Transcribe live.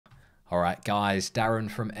All right, guys,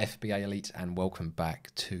 Darren from FBA Elite, and welcome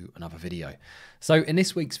back to another video. So in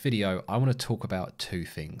this week's video, I want to talk about two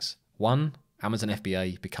things. One, Amazon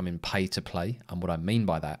FBA becoming pay to play and what I mean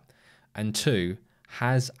by that. And two,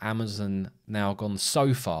 has Amazon now gone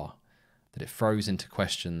so far that it throws into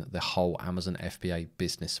question the whole Amazon FBA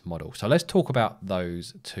business model? So let's talk about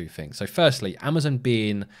those two things. So firstly, Amazon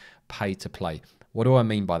being pay to play. What do I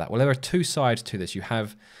mean by that? Well, there are two sides to this. You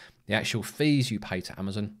have the actual fees you pay to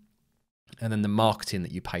Amazon, and then the marketing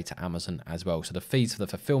that you pay to Amazon as well. So the fees for the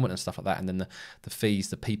fulfillment and stuff like that, and then the fees,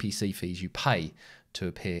 the PPC fees you pay to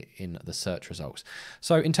appear in the search results.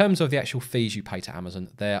 So in terms of the actual fees you pay to Amazon,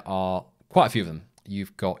 there are quite a few of them.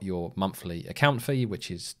 You've got your monthly account fee, which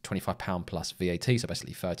is £25 plus VAT, so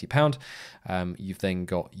basically £30. You've then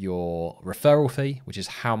got your referral fee, which is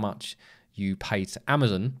how much you pay to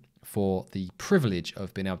Amazon for the privilege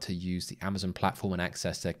of being able to use the Amazon platform and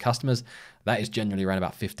access their customers. That is generally around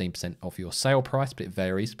about 15% of your sale price, but it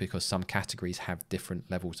varies because some categories have different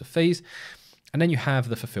levels of fees. And then you have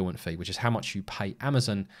the fulfillment fee, which is how much you pay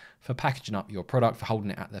Amazon for packaging up your product, for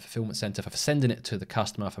holding it at their fulfillment center, for sending it to the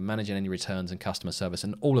customer, for managing any returns and customer service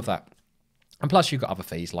and all of that. And plus you've got other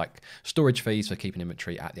fees like storage fees for keeping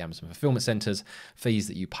inventory at the Amazon fulfillment centers, fees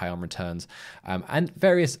that you pay on returns, and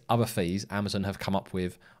various other fees Amazon have come up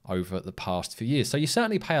with over the past few years. So you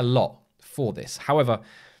certainly pay a lot for this. However,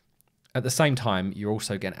 at the same time, you're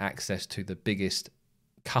also getting access to the biggest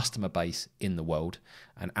customer base in the world,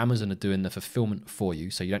 and Amazon are doing the fulfillment for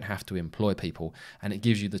you, so you don't have to employ people, and it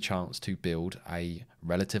gives you the chance to build a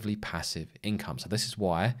relatively passive income. So this is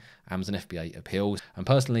why Amazon FBA appeals, and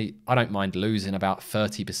personally I don't mind losing about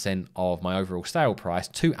 30% of my overall sale price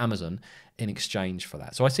to Amazon in exchange for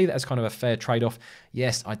that. So I see that as kind of a fair trade-off.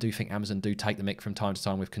 Yes, I do think Amazon do take the mick from time to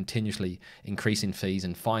time with continuously increasing fees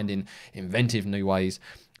and finding inventive new ways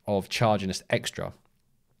of charging us extra.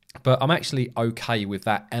 But I'm actually okay with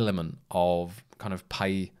that element of kind of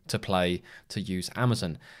pay to play to use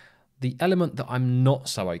Amazon. The element that I'm not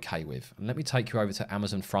so okay with, and let me take you over to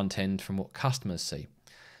Amazon front end from what customers see.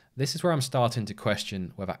 This is where I'm starting to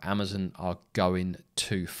question whether Amazon are going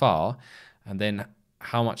too far, and then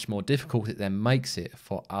how much more difficult it then makes it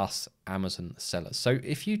for us Amazon sellers. So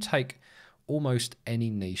if you take almost any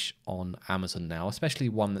niche on Amazon now, especially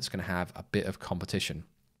one that's going to have a bit of competition,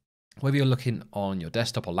 whether you're looking on your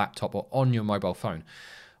desktop or laptop or on your mobile phone,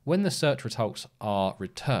 when the search results are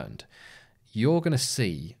returned, you're going to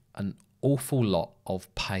see an awful lot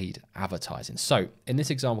of paid advertising. So in this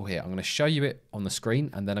example here, I'm going to show you it on the screen,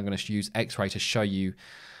 and then I'm going to use X-Ray to show you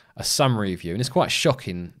a summary view. And it's quite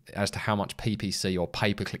shocking as to how much PPC or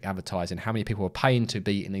pay-per-click advertising, how many people are paying to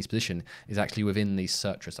be in these positions is actually within these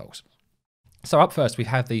search results. So up first, we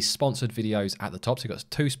have these sponsored videos at the top. So you've got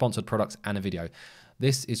two sponsored products and a video.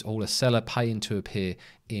 This is all a seller paying to appear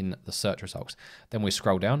in the search results. Then we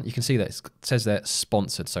scroll down. You can see that it says there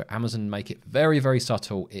sponsored. So Amazon make it very, very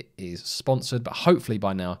subtle. It is sponsored, but hopefully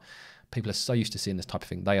by now, people are so used to seeing this type of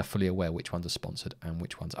thing, they are fully aware which ones are sponsored and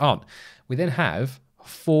which ones aren't. We then have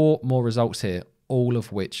 4 more results here, all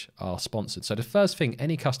of which are sponsored. So the first thing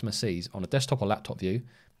any customer sees on a desktop or laptop view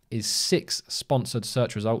is 6 sponsored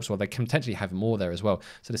search results, or they can potentially have more there as well.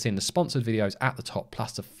 So they're seeing the sponsored videos at the top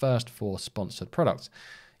plus the first 4 sponsored products.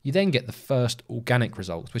 You then get the first organic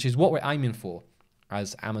results, which is what we're aiming for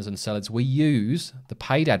as Amazon sellers. We use the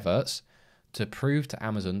paid adverts to prove to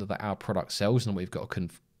Amazon that our product sells and we've got a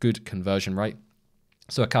good conversion rate.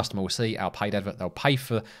 So a customer will see our paid advert, they'll pay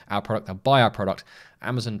for our product, they'll buy our product.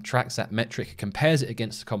 Amazon tracks that metric, compares it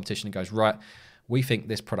against the competition and goes, right, we think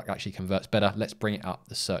this product actually converts better. Let's bring it up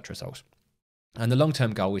the search results. And the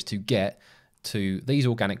long-term goal is to get to these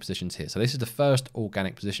organic positions here. So this is the first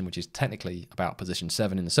organic position, which is technically about position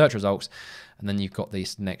 7 in the search results. And then you've got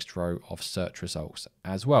this next row of search results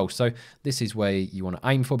as well. So this is where you want to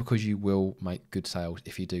aim for, because you will make good sales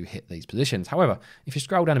if you do hit these positions. However, if you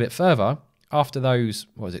scroll down a bit further, after those,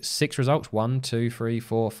 6 results, 1, 2, 3,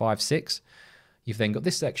 4, 5, 6, you've then got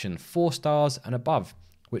this section, 4 stars and above,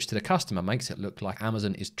 which to the customer makes it look like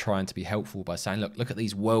Amazon is trying to be helpful by saying, look at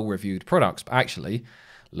these well-reviewed products. But actually,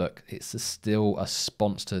 look, it's still a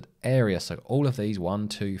sponsored area. So all of these 1,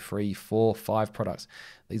 2, 3, 4, 5 products,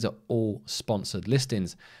 these are all sponsored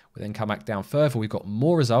listings. We then come back down further, we've got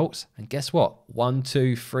more results, and guess what? 1,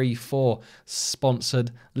 2, 3, 4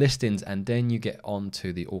 sponsored listings, and then you get on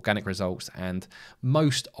to the organic results, and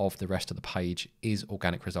most of the rest of the page is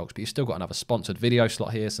organic results, but you've still got another sponsored video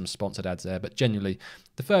slot here, some sponsored ads there, but generally,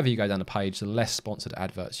 the further you go down the page, the less sponsored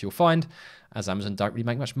adverts you'll find, as Amazon don't really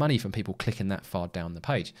make much money from people clicking that far down the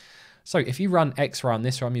page. So if you run X-Ray on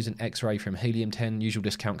this, or I'm using X-Ray from Helium 10, usual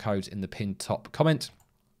discount codes in the pinned top comment,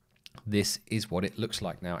 this is what it looks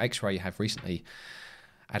like. Now, X-Ray have recently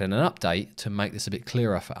added an update to make this a bit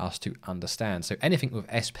clearer for us to understand. So anything with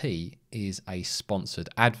SP is a sponsored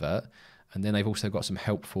advert. And then they've also got some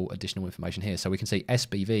helpful additional information here. So we can see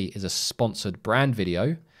SBV is a sponsored brand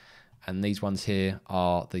video. And these ones here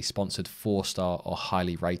are the sponsored 4-star or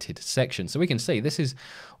highly rated section. So we can see this is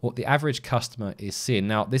what the average customer is seeing.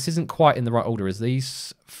 Now, this isn't quite in the right order, as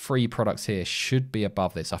these 3 products here should be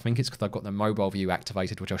above this. I think it's because I've got the mobile view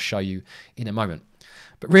activated, which I'll show you in a moment.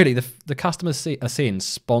 But really, the customers are seeing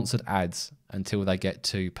sponsored ads until they get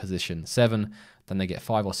to position 7. Then they get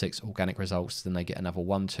 5 or 6 organic results. Then they get another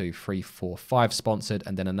 1, 2, 3, 4, 5 sponsored,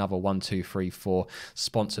 and then another 1, 2, 3, 4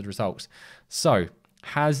 sponsored results. So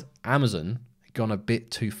has Amazon gone a bit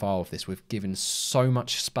too far with this? We've given so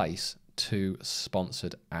much space to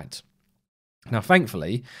sponsored ads. Now,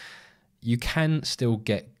 thankfully, you can still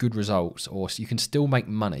get good results, or you can still make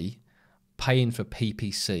money paying for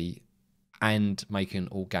PPC and making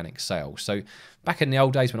organic sales. So back in the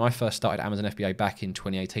old days when I first started Amazon FBA back in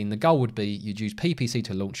 2018, the goal would be you'd use PPC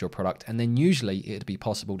to launch your product, and then usually it'd be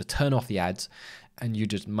possible to turn off the ads and you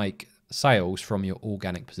just make sales from your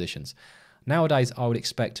organic positions. Nowadays, I would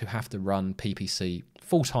expect to have to run PPC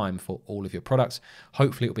full-time for all of your products.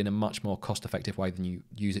 Hopefully, it'll be in a much more cost-effective way than you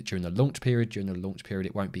use it during the launch period. During the launch period,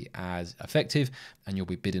 it won't be as effective and you'll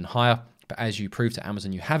be bidding higher. But as you prove to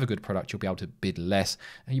Amazon you have a good product, you'll be able to bid less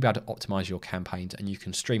and you'll be able to optimize your campaigns and you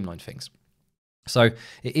can streamline things. So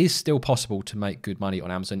it is still possible to make good money on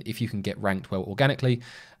Amazon if you can get ranked well organically,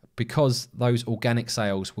 because those organic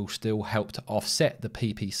sales will still help to offset the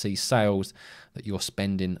PPC sales that you're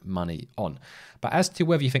spending money on. But as to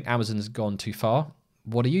whether you think Amazon's gone too far,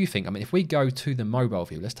 what do you think? I mean, if we go to the mobile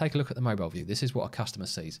view, let's take a look at the mobile view. This is what a customer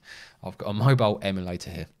sees. I've got a mobile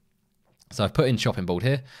emulator here. So I've put in shopping board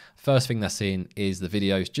here. First thing they're seeing is the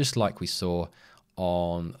videos, just like we saw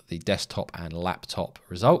on the desktop and laptop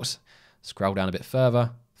results. Scroll down a bit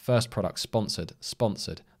further. First product sponsored,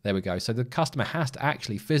 sponsored. There we go. So the customer has to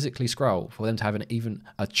actually physically scroll for them to have even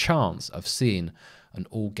a chance of seeing an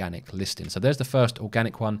organic listing. So there's the first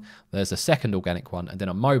organic one. There's the second organic one. And then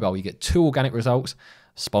on mobile, you get 2 organic results.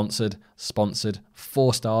 Sponsored, sponsored,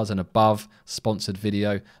 4 stars and above, sponsored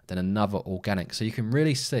video, then another organic. So you can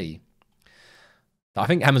really see I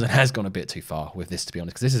think Amazon has gone a bit too far with this, to be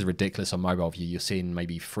honest, because this is ridiculous on mobile view. You're seeing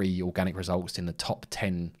maybe 3 organic results in the top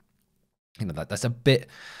 10. You know, that's a bit,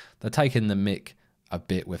 they're taking the mick a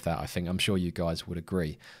bit with that, I think. I'm sure you guys would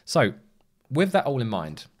agree. So with that all in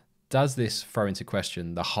mind, does this throw into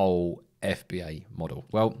question the whole FBA model?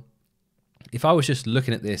 Well, if I was just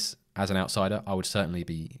looking at this as an outsider, I would certainly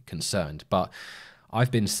be concerned. But I've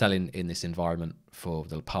been selling in this environment for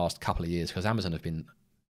the past couple of years because Amazon have been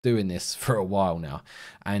doing this for a while now,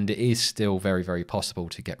 and it is still very, very possible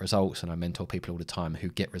to get results, and I mentor people all the time who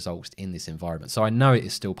get results in this environment. So I know it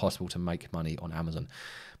is still possible to make money on Amazon.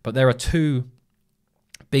 But there are 2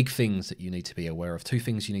 big things that you need to be aware of, 2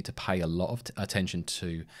 things you need to pay a lot of attention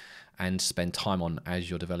to and spend time on as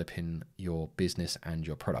you're developing your business and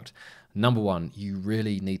your product. Number 1, you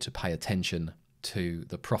really need to pay attention to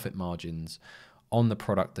the profit margins on the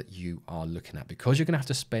product that you are looking at, because you're going to have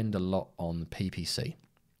to spend a lot on PPC.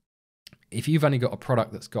 If you've only got a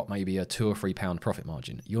product that's got maybe a £2 or £3 profit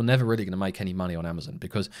margin, you're never really going to make any money on Amazon,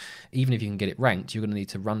 because even if you can get it ranked, you're going to need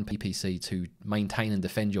to run PPC to maintain and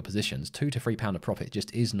defend your positions. £2 to £3 of profit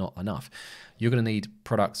just is not enough. You're going to need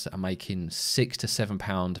products that are making £6 to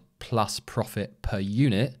 £7 plus profit per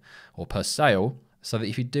unit or per sale, so that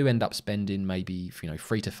if you do end up spending maybe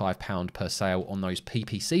 £3 to £5 per sale on those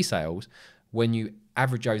PPC sales, when you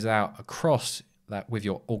average those out across that with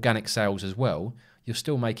your organic sales as well, you're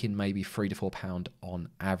still making maybe £3 to £4 on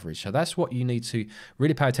average. So that's what you need to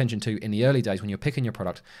really pay attention to in the early days when you're picking your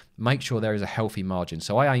product. Make sure there is a healthy margin.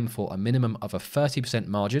 So I aim for a minimum of a 30%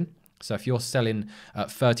 margin. So if you're selling at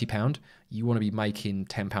 £30, you want to be making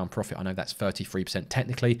 £10 profit. I know that's 33%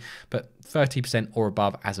 technically, but 30% or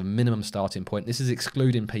above as a minimum starting point. This is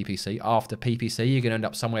excluding PPC. After PPC, you're going to end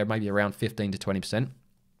up somewhere maybe around 15 to 20%.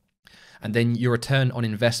 And then your return on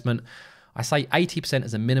investment, I say 80%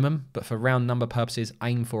 as a minimum, but for round number purposes,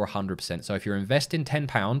 aim for 100%. So if you're investing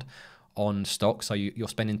 £10 on stock, so you're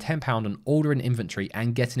spending £10 on ordering inventory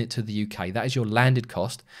and getting it to the UK, that is your landed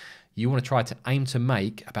cost. You want to try to aim to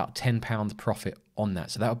make about £10 profit on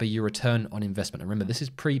that. So that would be your return on investment. And remember, this is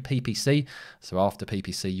pre-PPC. So after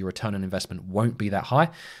PPC, your return on investment won't be that high.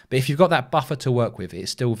 But if you've got that buffer to work with,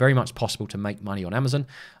 it's still very much possible to make money on Amazon.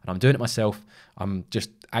 And I'm doing it myself.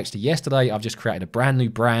 Actually yesterday, I've just created a brand new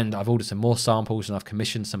brand. I've ordered some more samples and I've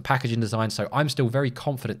commissioned some packaging design. So I'm still very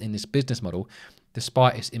confident in this business model,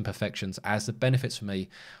 despite its imperfections, as the benefits for me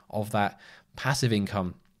of that passive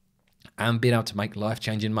income and being able to make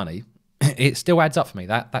life-changing money, it still adds up for me.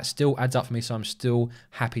 That still adds up for me, so I'm still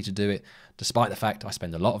happy to do it, despite the fact I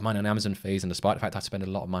spend a lot of money on Amazon fees and despite the fact I spend a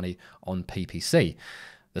lot of money on PPC.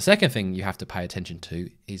 The second thing you have to pay attention to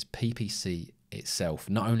is PPC itself.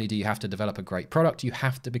 Not only do you have to develop a great product, you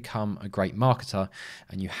have to become a great marketer,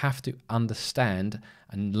 and you have to understand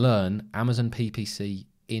and learn Amazon PPC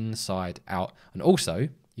inside out. And also,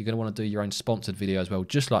 you're going to want to do your own sponsored video as well,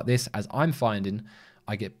 just like this, as I'm finding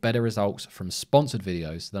I get better results from sponsored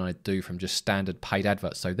videos than I do from just standard paid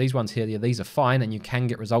adverts. So these ones here, these are fine and you can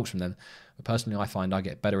get results from them. But personally, I find I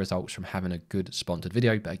get better results from having a good sponsored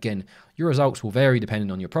video. But again, your results will vary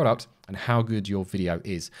depending on your product and how good your video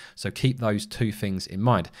is. So keep those two things in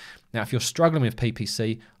mind. Now, if you're struggling with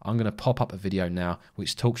PPC, I'm going to pop up a video now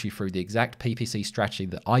which talks you through the exact PPC strategy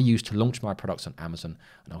that I use to launch my products on Amazon.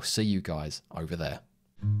 And I'll see you guys over there.